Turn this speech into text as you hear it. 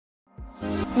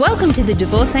Welcome to the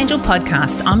Divorce Angel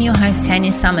podcast. I'm your host,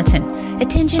 Tanya Somerton.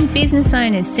 Attention business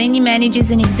owners, senior managers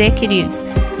and executives.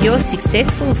 Your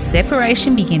successful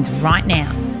separation begins right now.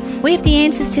 We have the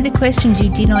answers to the questions you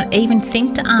did not even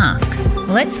think to ask.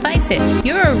 Let's face it,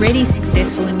 you're already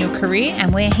successful in your career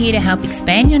and we're here to help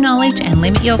expand your knowledge and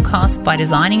limit your costs by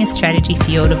designing a strategy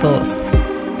for your divorce.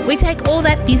 We take all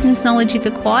that business knowledge you've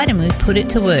acquired and we put it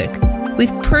to work.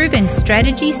 With proven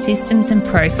strategies, systems and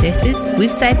processes,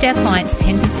 we've saved our clients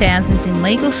tens of thousands in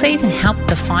legal fees and helped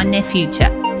define their future.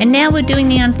 And now we're doing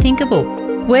the unthinkable.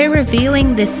 We're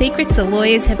revealing the secrets the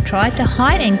lawyers have tried to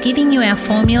hide and giving you our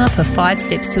formula for 5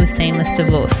 steps to a seamless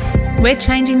divorce. We're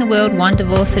changing the world one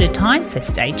divorce at a time, so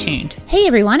stay tuned. Hey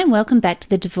everyone, and welcome back to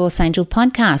the Divorce Angel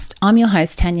podcast. I'm your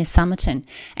host, Tanya Somerton.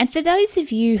 And for those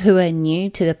of you who are new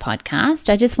to the podcast,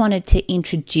 I just wanted to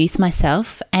introduce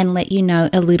myself and let you know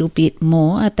a little bit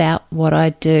more about what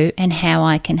I do and how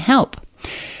I can help.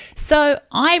 So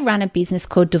I run a business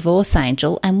called Divorce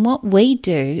Angel, and what we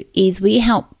do is we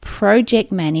help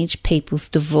project manage people's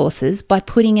divorces by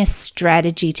putting a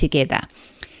strategy together.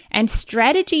 And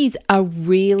strategies are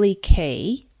really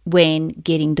key when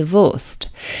getting divorced.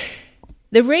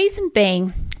 The reason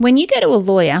being, when you go to a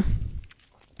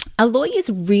lawyer's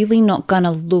really not going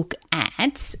to look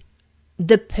at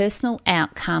the personal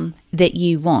outcome that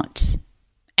you want.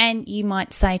 And you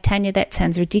might say, Tanya, that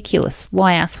sounds ridiculous.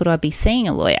 Why else would I be seeing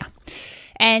a lawyer?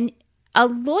 And a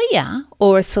lawyer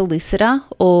or a solicitor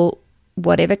or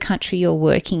whatever country you're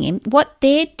working in, what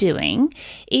they're doing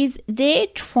is they're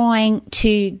trying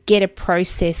to get a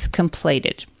process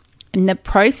completed. And the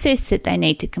process that they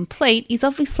need to complete is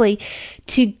obviously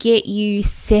to get you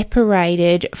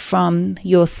separated from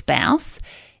your spouse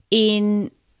in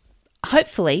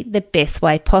hopefully the best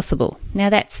way possible. Now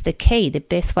that's the key, the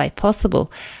best way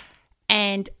possible.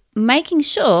 And making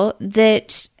sure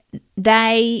that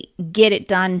they get it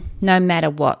done no matter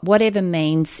what, whatever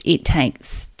means it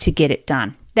takes to get it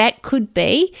done. That could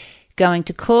be going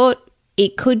to court.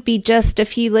 It could be just a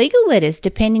few legal letters,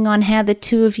 depending on how the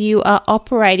two of you are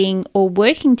operating or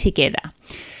working together.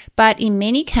 But in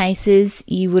many cases,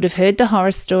 you would have heard the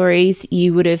horror stories.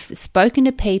 You would have spoken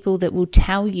to people that will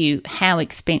tell you how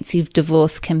expensive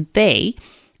divorce can be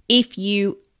if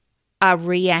you are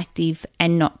reactive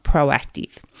and not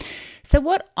proactive. So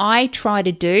what I try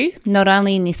to do, not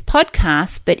only in this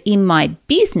podcast, but in my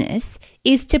business,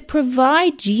 is to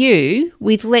provide you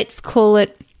with, let's call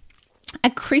it, a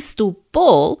crystal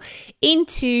ball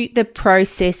into the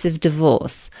process of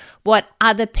divorce. What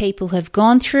other people have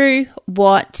gone through,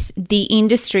 what the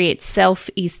industry itself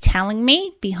is telling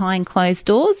me behind closed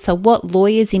doors. So what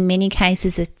lawyers in many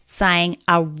cases are saying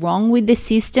are wrong with the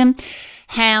system,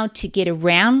 how to get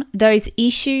around those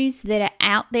issues that are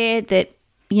out there that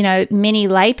many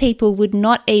lay people would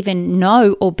not even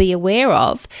know or be aware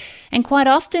of. And quite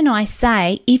often I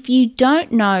say, if you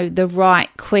don't know the right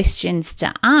questions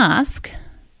to ask,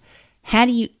 how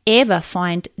do you ever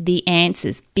find the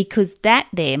answers? Because that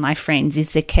there, my friends,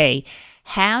 is the key.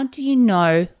 How do you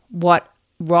know what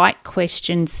right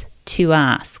questions to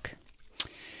ask?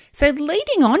 So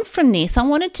leading on from this, I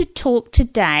wanted to talk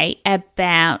today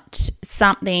about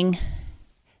something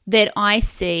that I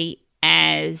see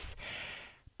as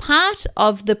part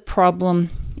of the problem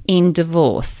in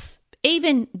divorce,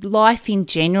 even life in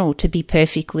general, to be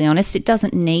perfectly honest. It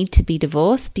doesn't need to be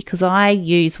divorce because I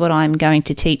use what I'm going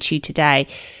to teach you today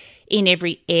in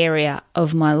every area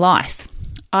of my life.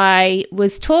 I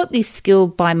was taught this skill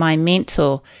by my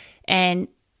mentor, and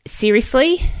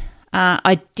seriously,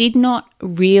 I did not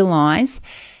realize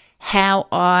how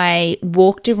I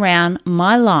walked around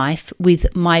my life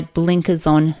with my blinkers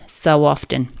on so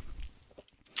often.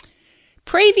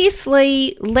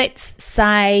 Previously, let's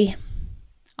say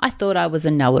I thought I was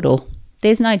a know-it-all.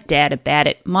 There's no doubt about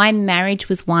it. My marriage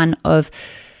was one of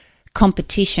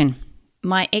competition.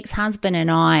 My ex-husband and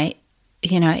I,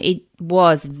 it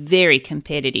was very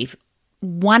competitive.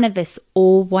 One of us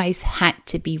always had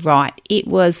to be right. It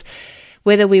was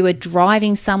whether we were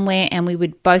driving somewhere and we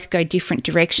would both go different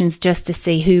directions just to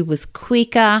see who was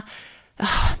quicker.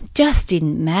 Just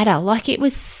didn't matter. It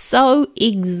was so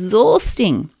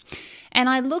exhausting. And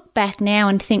I look back now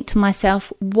and think to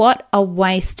myself, what a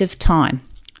waste of time.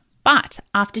 But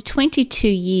after 22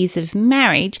 years of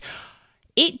marriage,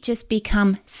 it just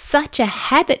become such a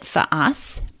habit for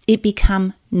us, it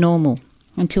become normal.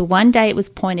 Until one day it was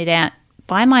pointed out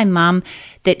by my mum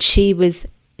that she was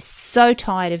so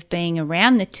tired of being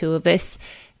around the two of us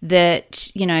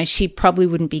that, she probably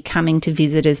wouldn't be coming to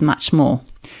visit as much more.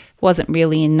 Wasn't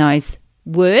really in those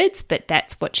words, but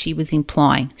that's what she was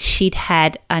implying. She'd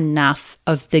had enough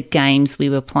of the games we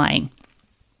were playing.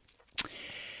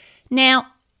 Now,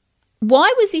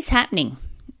 why was this happening?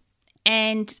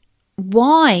 And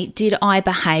why did I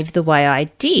behave the way I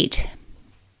did?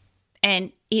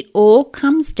 And it all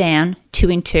comes down to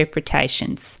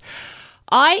interpretations.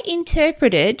 I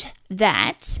interpreted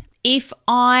that if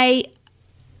I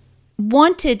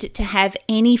wanted to have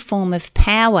any form of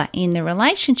power in the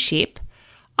relationship,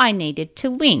 I needed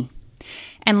to win.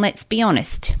 And let's be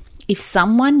honest, if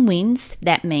someone wins,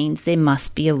 that means there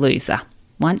must be a loser.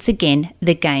 Once again,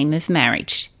 the game of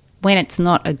marriage, when it's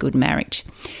not a good marriage.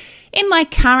 In my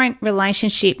current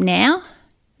relationship now,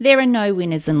 there are no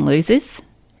winners and losers.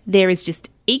 There is just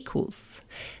equals.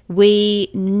 We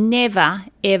never,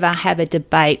 ever have a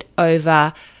debate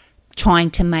over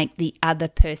trying to make the other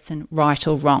person right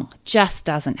or wrong. Just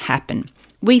doesn't happen.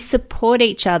 We support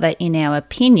each other in our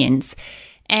opinions,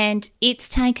 and it's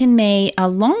taken me a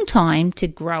long time to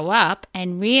grow up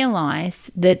and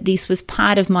realize that this was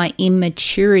part of my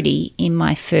immaturity in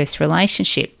my first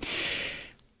relationship.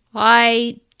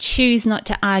 I choose not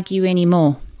to argue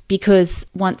anymore because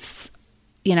once,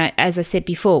 as I said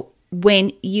before,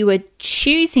 when you are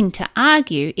choosing to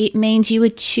argue, it means you are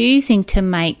choosing to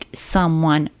make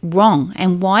someone wrong.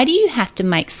 And why do you have to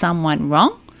make someone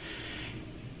wrong?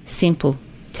 Simple,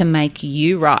 to make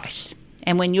you right.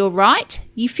 And when you're right,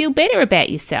 you feel better about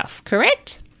yourself,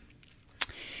 correct?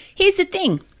 Here's the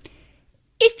thing.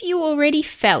 If you already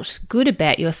felt good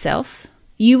about yourself,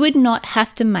 you would not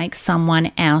have to make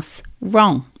someone else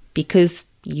wrong because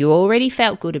you already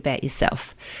felt good about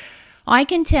yourself. I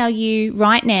can tell you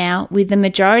right now, with the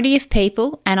majority of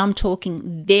people, and I'm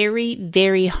talking very,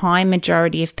 very high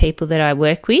majority of people that I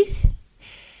work with,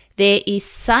 there is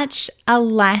such a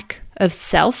lack of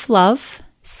self-love,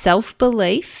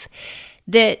 self-belief,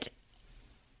 that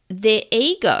their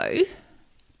ego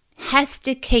has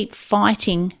to keep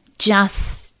fighting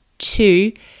just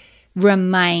to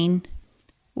remain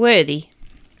worthy.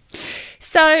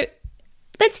 So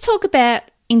let's talk about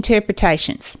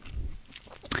interpretations.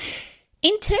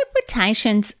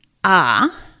 Interpretations are,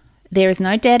 there is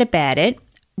no doubt about it,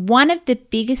 one of the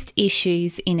biggest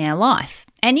issues in our life.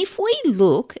 And if we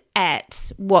look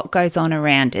at what goes on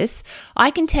around us,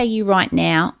 I can tell you right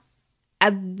now,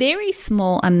 a very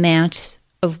small amount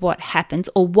of what happens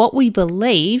or what we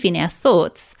believe in our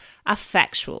thoughts are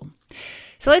factual.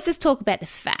 So let's just talk about the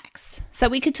facts. So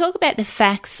we could talk about the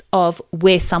facts of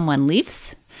where someone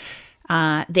lives,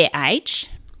 their age,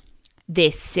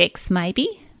 their sex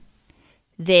maybe,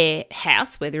 their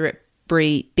house, whether it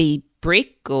be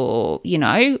brick or,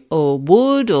 or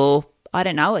wood or, I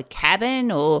don't know, a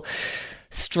cabin or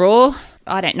straw.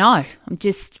 I don't know. I'm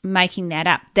just making that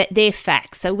up. That they're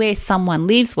facts. So where someone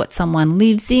lives, what someone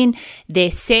lives in, their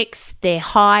sex, their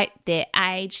height, their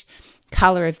age,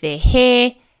 colour of their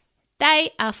hair,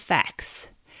 they are facts.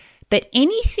 But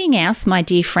anything else, my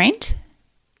dear friend,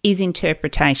 is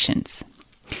interpretations.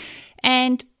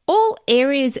 And all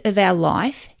areas of our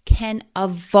life can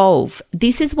evolve.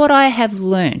 This is what I have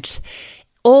learnt.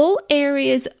 All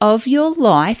areas of your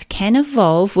life can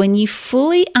evolve when you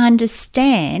fully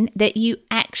understand that you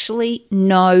actually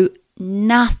know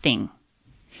nothing.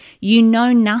 You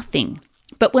know nothing.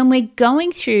 But when we're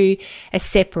going through a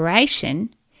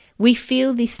separation, we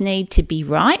feel this need to be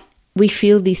right. We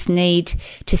feel this need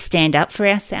to stand up for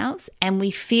ourselves, and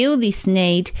we feel this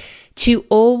need to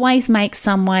always make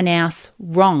someone else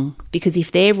wrong, because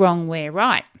if they're wrong, we're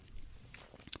right.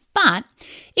 But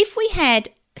if we had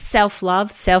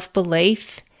self-love,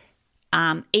 self-belief,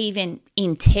 even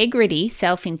integrity,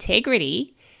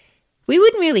 self-integrity, we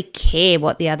wouldn't really care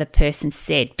what the other person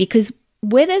said, because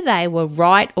whether they were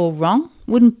right or wrong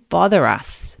wouldn't bother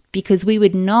us, because we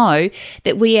would know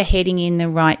that we are heading in the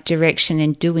right direction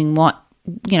and doing what,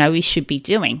 we should be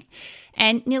doing.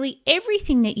 And nearly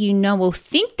everything that you know or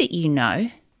think that you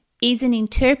know is an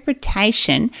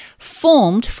interpretation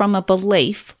formed from a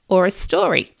belief or a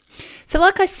story. So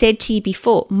like I said to you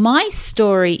before, my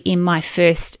story in my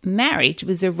first marriage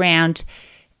was around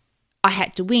I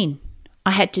had to win.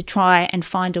 I had to try and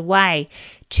find a way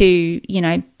to,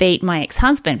 beat my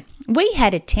ex-husband. We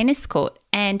had a tennis court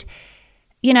and,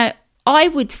 I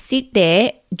would sit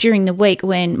there during the week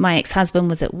when my ex-husband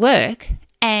was at work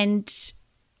and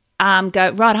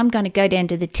go, right, I'm going to go down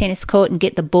to the tennis court and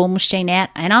get the ball machine out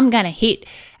and I'm going to hit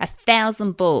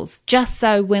 1,000 balls just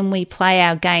so when we play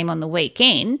our game on the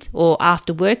weekend or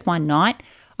after work one night,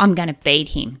 I'm going to beat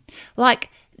him. Like,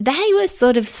 they were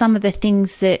sort of some of the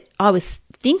things that I was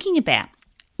thinking about,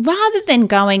 rather than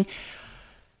going,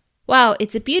 well,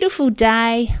 it's a beautiful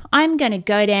day, I'm going to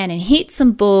go down and hit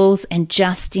some balls and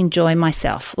just enjoy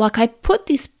myself. Like, I put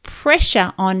this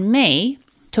pressure on me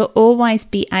to always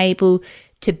be able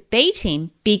to beat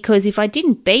him, because if I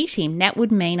didn't beat him, that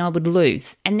would mean I would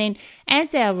lose. And then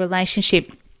as our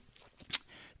relationship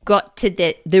got to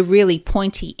the really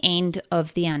pointy end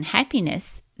of the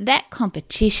unhappiness, that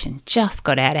competition just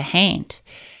got out of hand.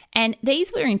 And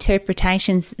these were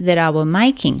interpretations that I were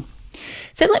making.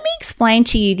 So let me explain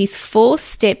to you this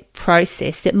 4-step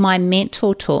process that my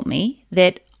mentor taught me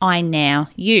that I now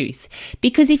use.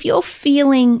 Because if you're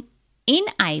feeling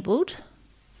enabled,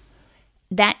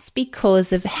 that's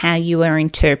because of how you are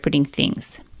interpreting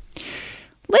things.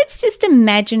 Let's just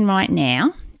imagine right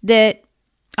now that,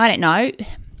 I don't know,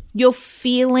 you're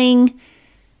feeling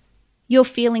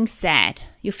sad,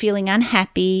 you're feeling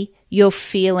unhappy, you're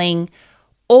feeling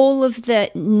all of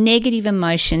the negative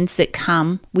emotions that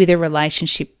come with a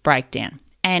relationship breakdown.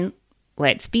 And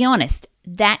let's be honest,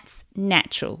 that's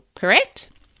natural, correct?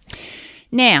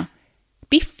 Now,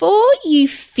 before you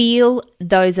feel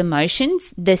those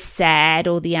emotions, the sad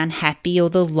or the unhappy or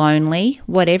the lonely,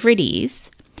 whatever it is,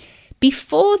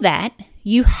 before that,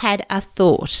 you had a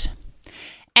thought.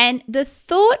 And the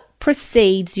thought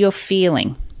precedes your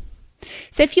feeling.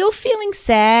 So if you're feeling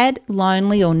sad,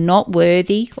 lonely, or not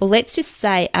worthy, or let's just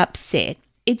say upset,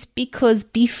 it's because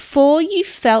before you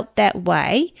felt that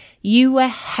way, you were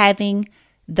having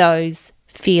those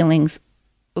feelings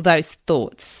or those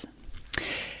thoughts.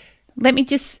 Let me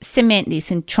just cement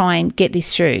this and try and get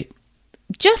this through.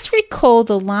 Just recall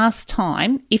the last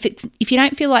time, if you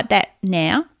don't feel like that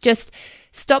now, just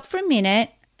stop for a minute,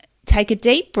 take a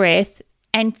deep breath,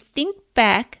 and think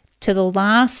back to the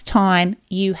last time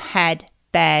you had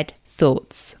bad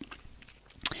thoughts.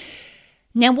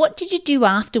 Now, what did you do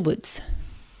afterwards?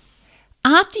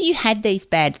 After you had these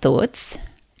bad thoughts,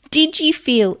 did you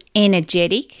feel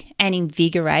energetic and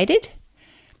invigorated?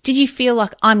 Did you feel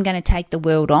like I'm going to take the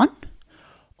world on?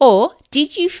 Or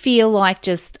did you feel like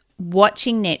just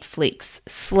watching Netflix,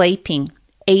 sleeping,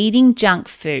 eating junk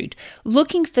food,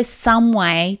 looking for some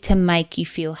way to make you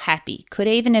feel happy? Could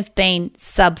even have been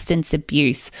substance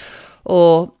abuse,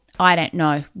 or I don't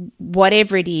know,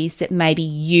 whatever it is that maybe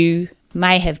you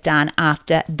may have done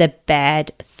after the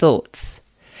bad thoughts.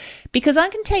 Because I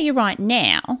can tell you right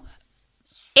now,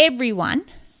 everyone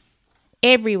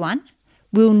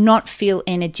will not feel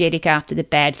energetic after the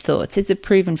bad thoughts. It's a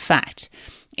proven fact.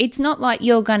 It's not like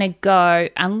you're going to go,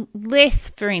 unless,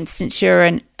 for instance, you're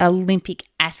an Olympic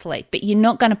athlete, but you're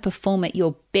not going to perform at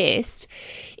your best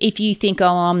if you think, oh,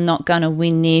 I'm not going to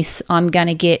win this. I'm going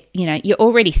to get, you're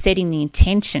already setting the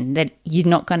intention that you're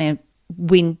not going to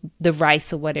win the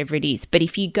race or whatever it is. But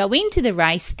if you go into the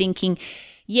race thinking,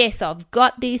 yes, I've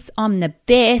got this, I'm the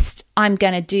best, I'm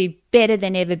going to do better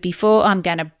than ever before, I'm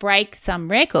going to break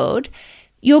some record,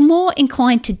 you're more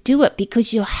inclined to do it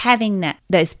because you're having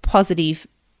those positive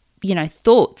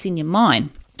thoughts in your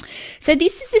mind. So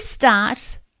this is the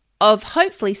start of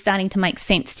hopefully starting to make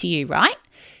sense to you, right?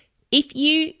 If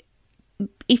you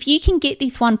can get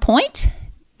this one point,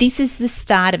 this is the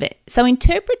start of it. So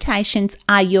interpretations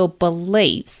are your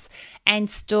beliefs and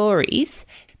stories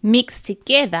mixed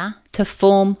together to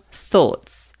form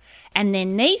thoughts. And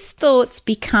then these thoughts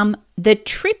become the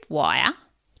tripwire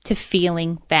to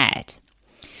feeling bad.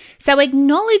 So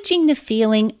acknowledging the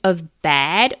feeling of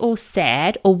bad or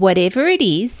sad or whatever it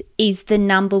is the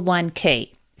number one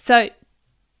key. So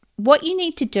what you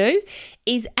need to do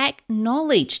is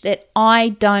acknowledge that I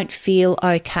don't feel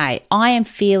okay. I am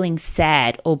feeling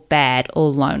sad or bad or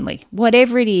lonely,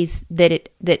 whatever it is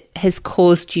that has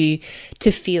caused you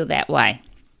to feel that way.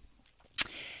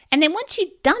 And then once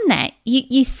you've done that,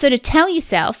 you sort of tell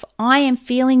yourself, I am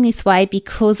feeling this way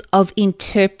because of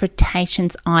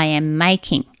interpretations I am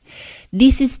making.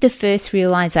 This is the first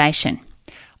realization.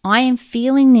 I am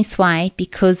feeling this way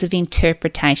because of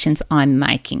interpretations I'm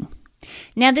making.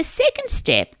 Now, the second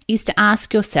step is to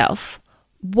ask yourself,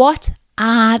 what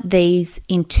are these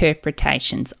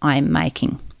interpretations I'm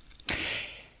making?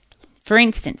 For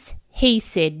instance, he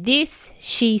said this,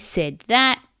 she said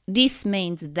that, this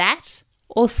means that,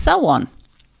 or so on.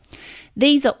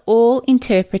 These are all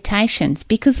interpretations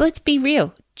because let's be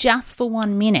real, just for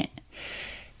 1 minute.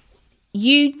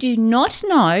 You do not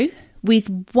know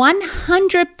with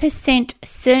 100%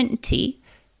 certainty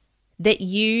that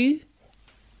you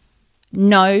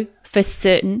know for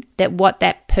certain that what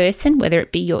that person, whether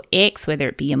it be your ex, whether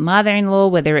it be your mother-in-law,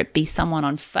 whether it be someone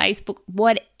on Facebook,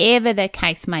 whatever the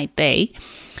case may be,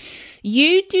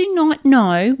 you do not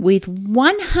know with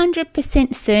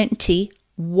 100% certainty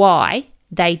why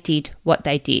they did what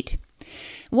they did.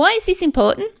 Why is this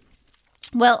important?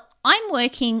 Well, I'm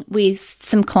working with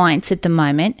some clients at the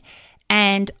moment,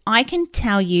 And I can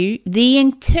tell you the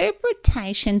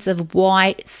interpretations of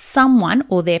why someone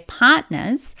or their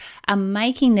partners are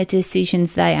making the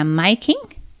decisions they are making,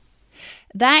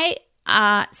 they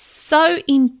are so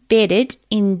embedded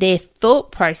in their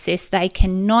thought process they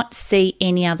cannot see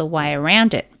any other way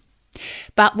around it.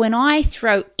 But when I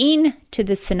throw into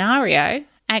the scenario,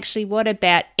 actually, what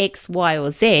about X, Y,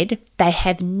 or Z, they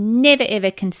have never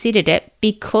ever considered it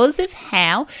because of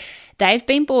how they've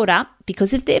been brought up,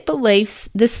 because of their beliefs,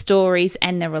 the stories,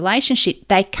 and the relationship.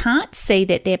 They can't see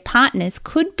that their partners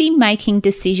could be making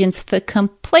decisions for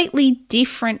completely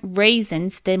different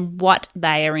reasons than what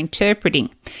they are interpreting.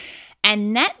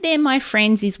 And that there, my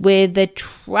friends, is where the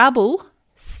trouble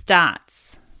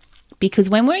starts. Because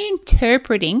when we're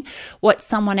interpreting what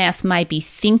someone else may be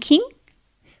thinking,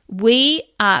 we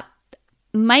are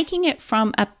making it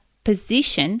from a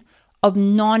position of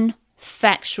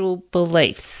non-factual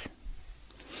beliefs.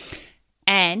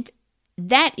 And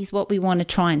that is what we want to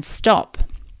try and stop.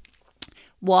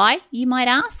 Why, you might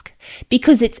ask?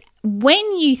 Because it's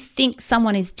when you think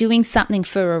someone is doing something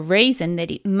for a reason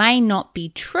that it may not be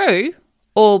true,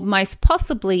 or most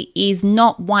possibly is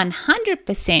not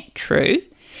 100% true,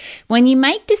 when you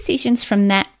make decisions from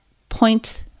that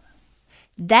point,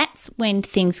 that's when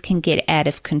things can get out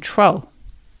of control.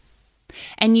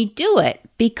 And you do it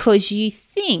because you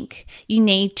think you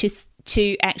need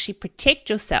to actually protect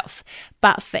yourself.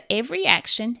 But for every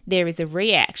action, there is a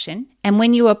reaction. And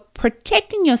when you are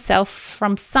protecting yourself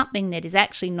from something that is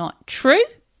actually not true,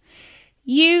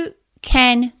 you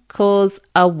can cause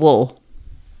a war.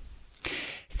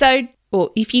 So,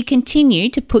 or if you continue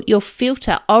to put your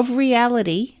filter of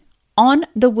reality on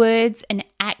the words and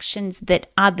actions that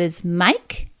others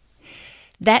make,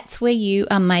 that's where you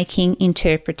are making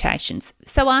interpretations.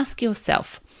 So ask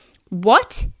yourself,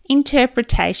 what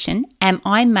interpretation am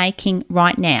I making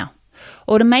right now?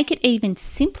 Or to make it even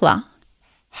simpler,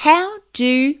 how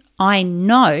do I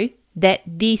know that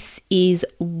this is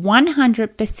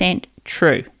 100%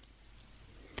 true?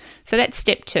 So that's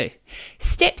step 2.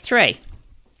 Step 3.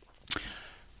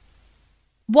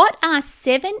 What are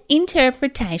 7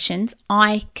 interpretations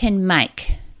I can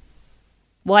make?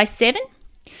 Why 7?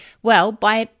 Well,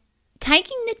 by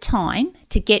taking the time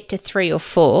to get to 3 or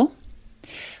 4,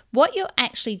 what you're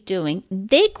actually doing,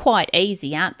 they're quite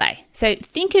easy, aren't they? So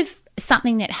think of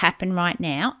something that happened right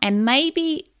now and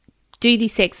maybe do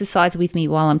this exercise with me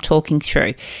while I'm talking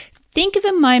through. Think of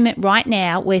a moment right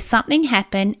now where something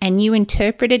happened and you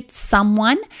interpreted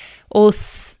someone or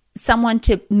someone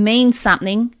to mean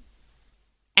something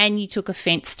and you took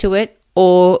offense to it,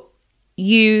 or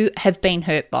you have been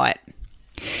hurt by it.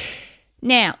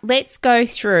 Now, let's go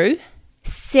through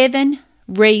 7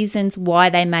 reasons why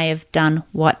they may have done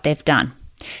what they've done.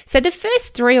 So the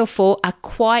first 3 or 4 are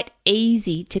quite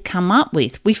easy to come up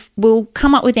with. We'll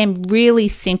come up with them really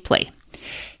simply.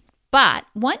 But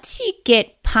once you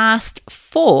get past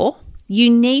 4, you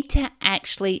need to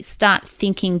actually start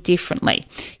thinking differently.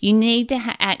 You need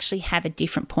to actually have a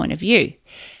different point of view,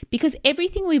 because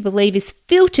everything we believe is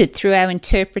filtered through our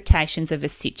interpretations of a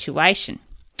situation.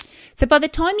 So by the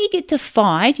time you get to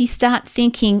 5, you start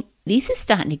thinking, this is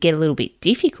starting to get a little bit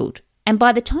difficult. And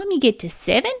by the time you get to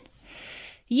 7,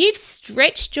 you've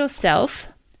stretched yourself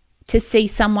to see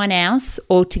someone else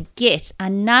or to get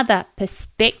another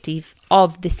perspective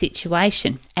of the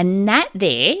situation. And that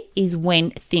there is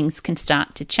when things can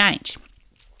start to change.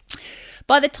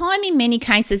 By the time in many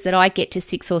cases that I get to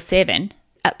 6 or 7,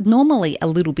 normally a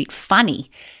little bit funny.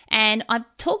 And I've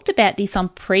talked about this on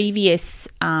previous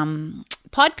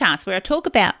podcast where I talk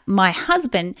about my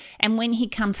husband and when he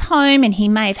comes home and he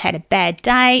may have had a bad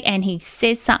day and he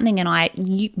says something and I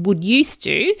would used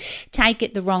to take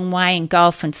it the wrong way and go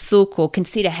off and sulk or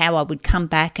consider how I would come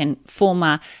back and form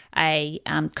a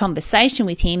conversation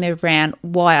with him around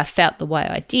why I felt the way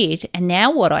I did. And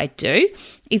now what I do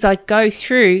is I go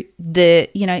through the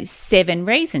 7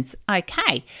 reasons.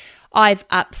 Okay, I've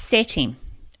upset him.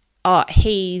 Oh,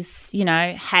 he's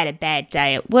had a bad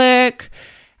day at work.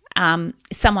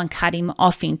 Someone cut him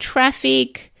off in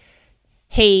traffic.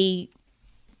 He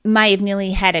may have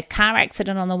nearly had a car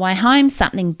accident on the way home.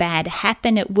 Something bad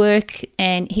happened at work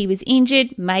and he was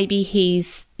injured. Maybe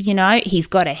he's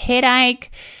got a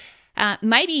headache.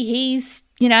 Maybe he's,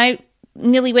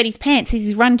 nearly wet his pants.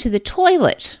 He's run to the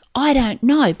toilet. I don't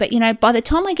know. But, by the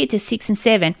time I get to 6 and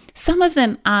 7, some of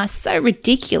them are so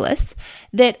ridiculous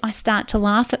that I start to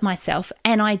laugh at myself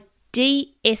and I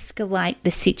de-escalate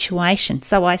the situation.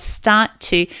 So I start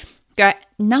to go,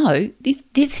 no,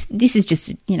 this is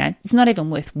just, it's not even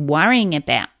worth worrying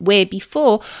about. Where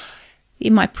before,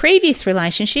 in my previous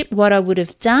relationship, what I would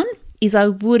have done is I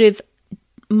would have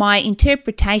my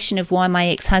interpretation of why my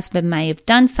ex-husband may have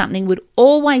done something would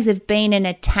always have been an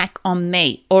attack on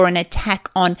me, or an attack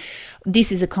on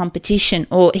this is a competition,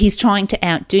 or he's trying to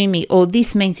outdo me, or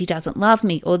this means he doesn't love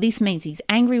me, or this means he's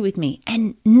angry with me.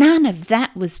 And none of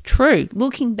that was true.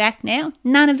 Looking back now,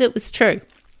 none of it was true.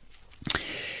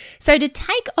 So to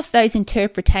take off those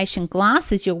interpretation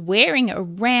glasses you're wearing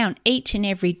around each and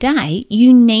every day,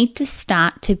 you need to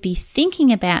start to be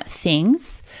thinking about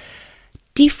things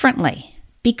differently.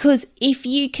 Because if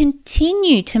you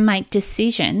continue to make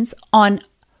decisions on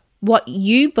what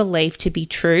you believe to be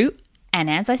true, and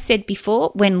as I said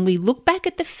before, when we look back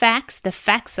at the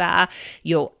facts are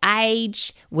your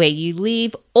age, where you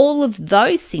live, all of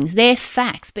those things, they're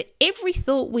facts. But every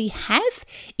thought we have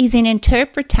is an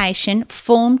interpretation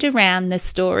formed around the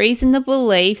stories and the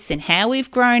beliefs and how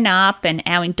we've grown up and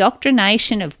our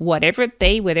indoctrination of whatever it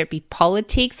be, whether it be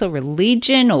politics or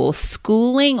religion or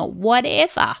schooling or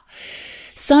whatever.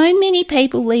 So many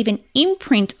people leave an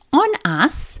imprint on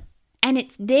us, and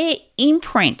it's their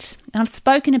imprint. I've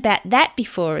spoken about that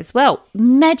before as well.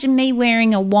 Imagine me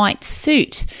wearing a white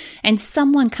suit and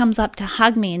someone comes up to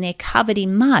hug me and they're covered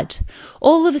in mud.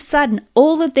 All of a sudden,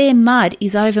 all of their mud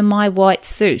is over my white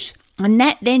suit. And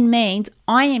that then means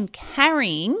I am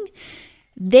carrying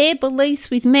their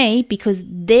beliefs with me because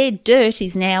their dirt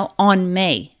is now on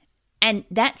me. And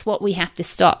that's what we have to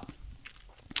stop.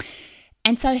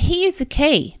 And so here's the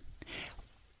key.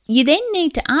 You then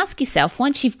need to ask yourself,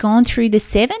 once you've gone through the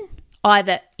 7,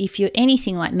 either if you're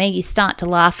anything like me, you start to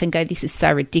laugh and go, this is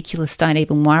so ridiculous, don't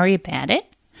even worry about it.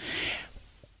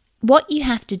 What you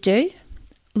have to do,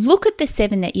 look at the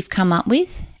 7 that you've come up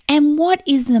with and what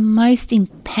is the most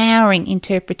empowering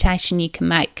interpretation you can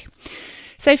make.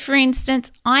 So for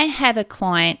instance, I have a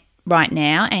client right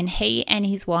now and he and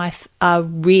his wife are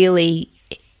really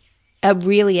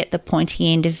at the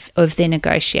pointy end of their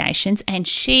negotiations, and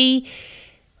she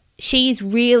is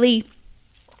really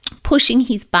pushing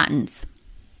his buttons.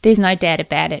 There's no doubt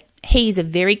about it. He is a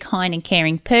very kind and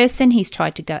caring person. He's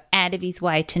tried to go out of his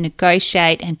way to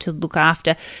negotiate and to look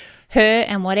after her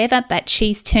and whatever, but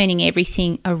she's turning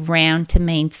everything around to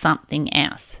mean something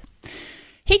else.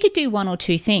 He could do one or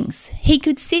two things. He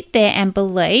could sit there and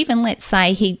believe, and let's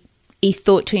say he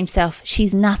thought to himself,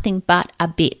 she's nothing but a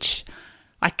bitch.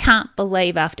 I can't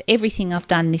believe after everything I've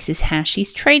done, this is how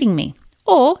she's treating me.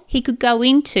 Or he could go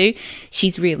into,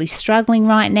 she's really struggling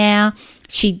right now.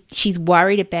 She's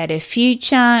worried about her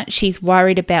future. She's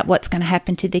worried about what's going to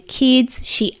happen to the kids.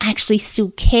 She actually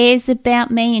still cares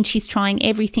about me and she's trying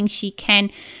everything she can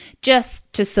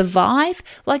just to survive.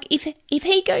 Like if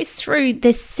he goes through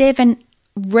the 7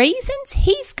 reasons,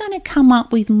 he's going to come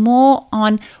up with more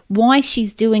on why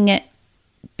she's doing it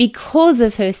because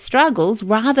of her struggles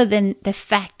rather than the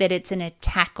fact that it's an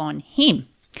attack on him.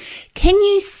 Can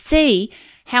you see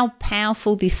how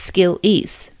powerful this skill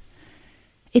is?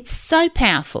 It's so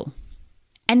powerful.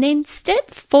 And then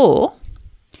step 4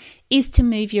 is to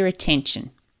move your attention.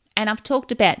 And I've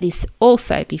talked about this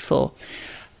also before.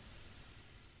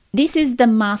 This is the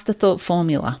master thought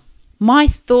formula. My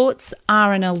thoughts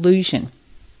are an illusion.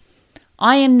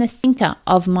 I am the thinker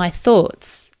of my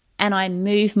thoughts, and I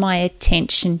move my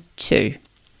attention to.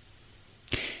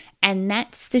 And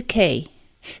that's the key.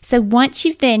 So once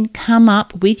you've then come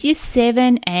up with your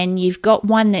 7 and you've got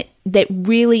one that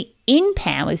really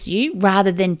empowers you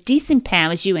rather than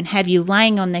disempowers you and have you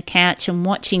laying on the couch and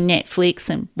watching Netflix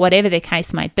and whatever the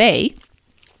case may be,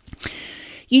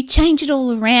 you change it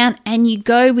all around and you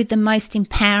go with the most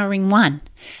empowering one.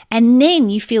 And then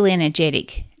you feel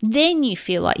energetic. Then you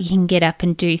feel like you can get up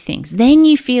and do things. Then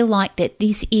you feel like that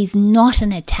this is not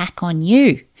an attack on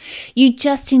you. You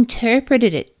just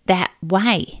interpreted it that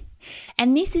way.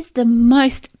 And this is the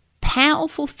most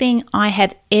powerful thing I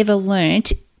have ever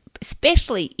learned,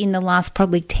 especially in the last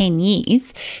probably 10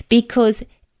 years, because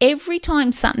every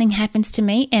time something happens to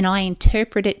me and I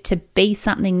interpret it to be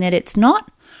something that it's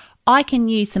not, I can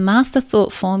use the master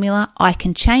thought formula. I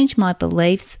can change my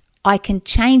beliefs. I can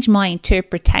change my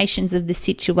interpretations of the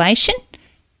situation,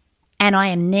 and I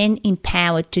am then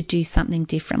empowered to do something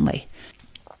differently.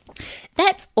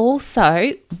 That's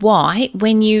also why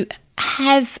when you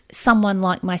have someone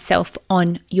like myself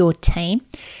on your team,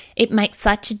 it makes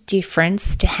such a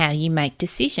difference to how you make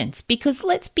decisions. Because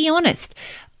let's be honest,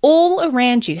 all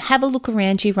around you, have a look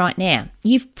around you right now.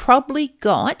 You've probably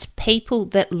got people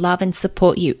that love and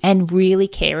support you and really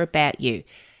care about you.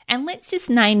 And let's just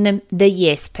name them the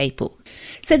yes people.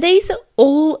 So these are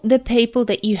all the people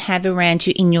that you have around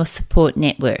you in your support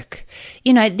network.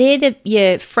 You know, they're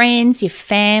your friends, your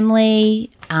family,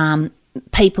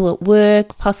 people at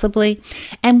work possibly.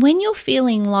 And when you're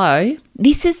feeling low,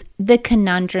 this is the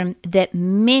conundrum that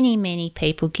many, many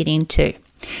people get into.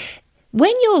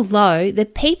 When you're low, the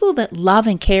people that love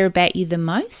and care about you the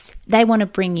most, they want to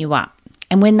bring you up.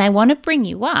 And when they want to bring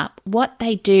you up, what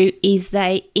they do is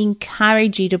they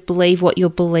encourage you to believe what you're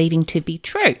believing to be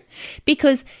true.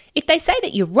 Because if they say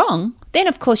that you're wrong, then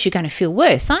of course you're going to feel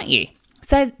worse, aren't you?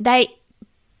 So they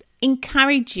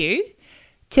encourage you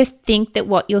to think that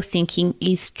what you're thinking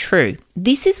is true.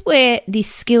 This is where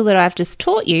this skill that I've just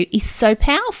taught you is so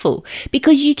powerful,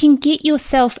 because you can get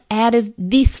yourself out of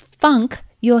this funk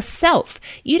yourself.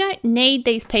 You don't need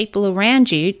these people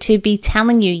around you to be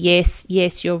telling you, yes,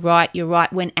 you're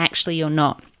right, when actually you're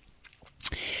not.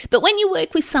 But when you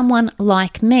work with someone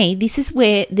like me, this is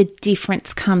where the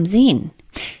difference comes in.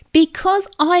 Because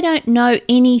I don't know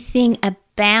anything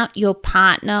about your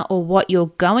partner or what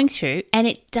you're going through, and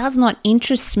it does not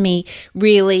interest me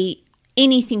really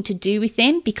anything to do with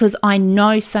them, because I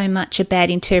know so much about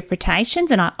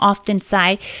interpretations, and I often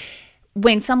say,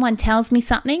 when someone tells me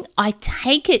something, I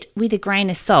take it with a grain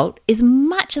of salt. As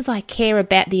much as I care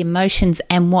about the emotions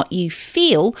and what you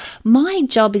feel, my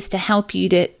job is to help you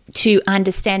to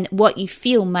understand that what you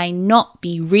feel may not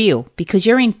be real, because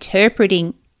you're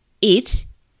interpreting it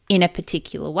in a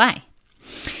particular way.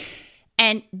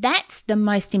 And that's the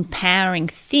most empowering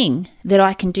thing that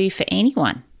I can do for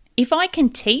anyone. If I can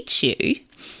teach you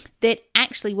that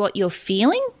actually what you're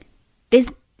feeling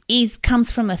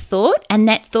comes from a thought, and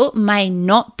that thought may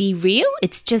not be real,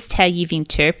 it's just how you've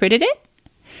interpreted it,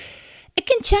 it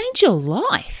can change your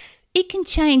life. It can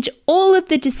change all of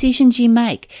the decisions you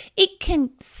make. It can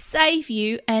save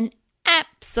you an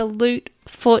absolute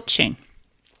fortune.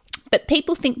 But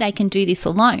people think they can do this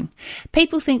alone.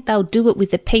 People think they'll do it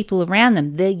with the people around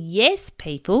them, the yes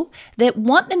people that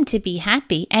want them to be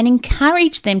happy and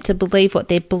encourage them to believe what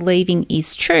they're believing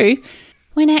is true,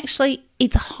 when actually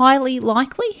it's highly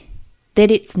likely that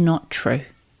it's not true.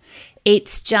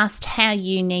 It's just how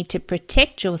you need to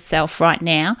protect yourself right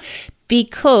now,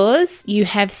 because you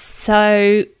have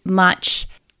so much,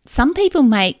 some people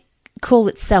may call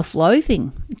it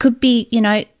self-loathing. It could be,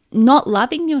 not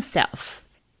loving yourself.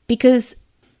 Because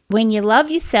when you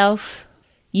love yourself,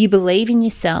 you believe in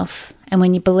yourself. And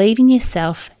when you believe in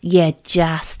yourself, you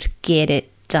just get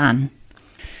it done.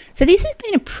 So this has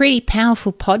been a pretty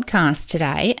powerful podcast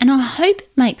today, and I hope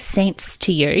it makes sense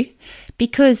to you,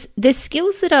 because the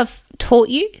skills that I've taught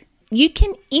you, you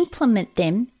can implement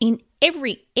them in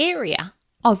every area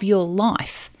of your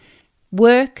life.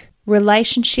 Work,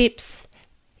 relationships,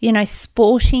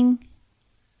 sporting,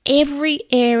 every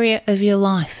area of your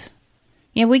life.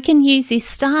 We can use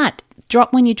this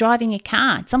drop when you're driving a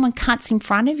car. Someone cuts in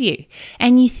front of you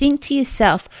and you think to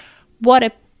yourself, what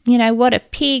a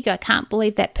pig, I can't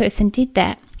believe that person did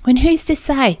that. When who's to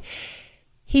say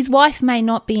his wife may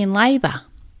not be in labour?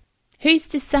 Who's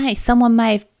to say someone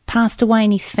may have passed away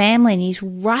in his family and he's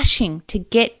rushing to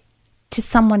get to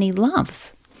someone he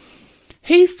loves?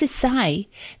 Who's to say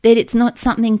that it's not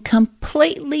something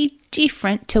completely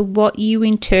different to what you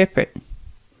interpret?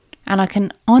 And I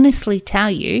can honestly tell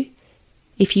you,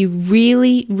 if you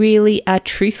really, really are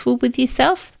truthful with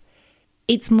yourself,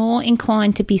 it's more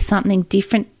inclined to be something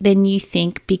different than you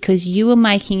think, because you are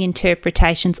making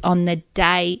interpretations on the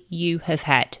day you have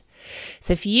had.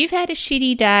 So if you've had a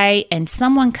shitty day and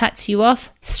someone cuts you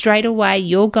off, straight away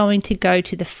you're going to go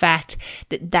to the fact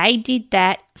that they did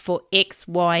that for X,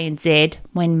 Y, and Z,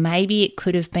 when maybe it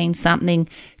could have been something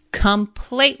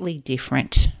completely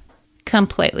different.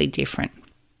 Completely different.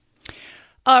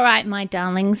 All right, my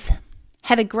darlings,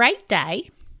 have a great day,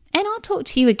 and I'll talk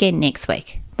to you again next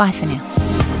week. Bye for now.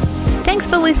 Thanks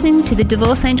for listening to the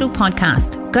Divorce Angel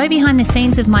podcast. Go behind the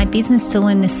scenes of my business to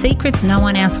learn the secrets no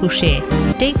one else will share.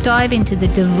 Deep dive into the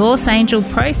Divorce Angel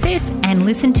process and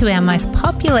listen to our most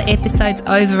popular episodes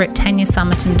over at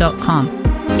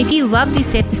TanyaSummerton.com. If you love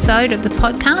this episode of the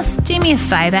podcast, do me a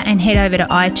favour and head over to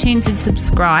iTunes and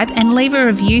subscribe and leave a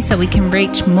review so we can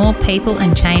reach more people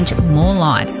and change more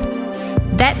lives.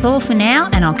 That's all for now,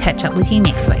 and I'll catch up with you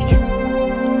next week.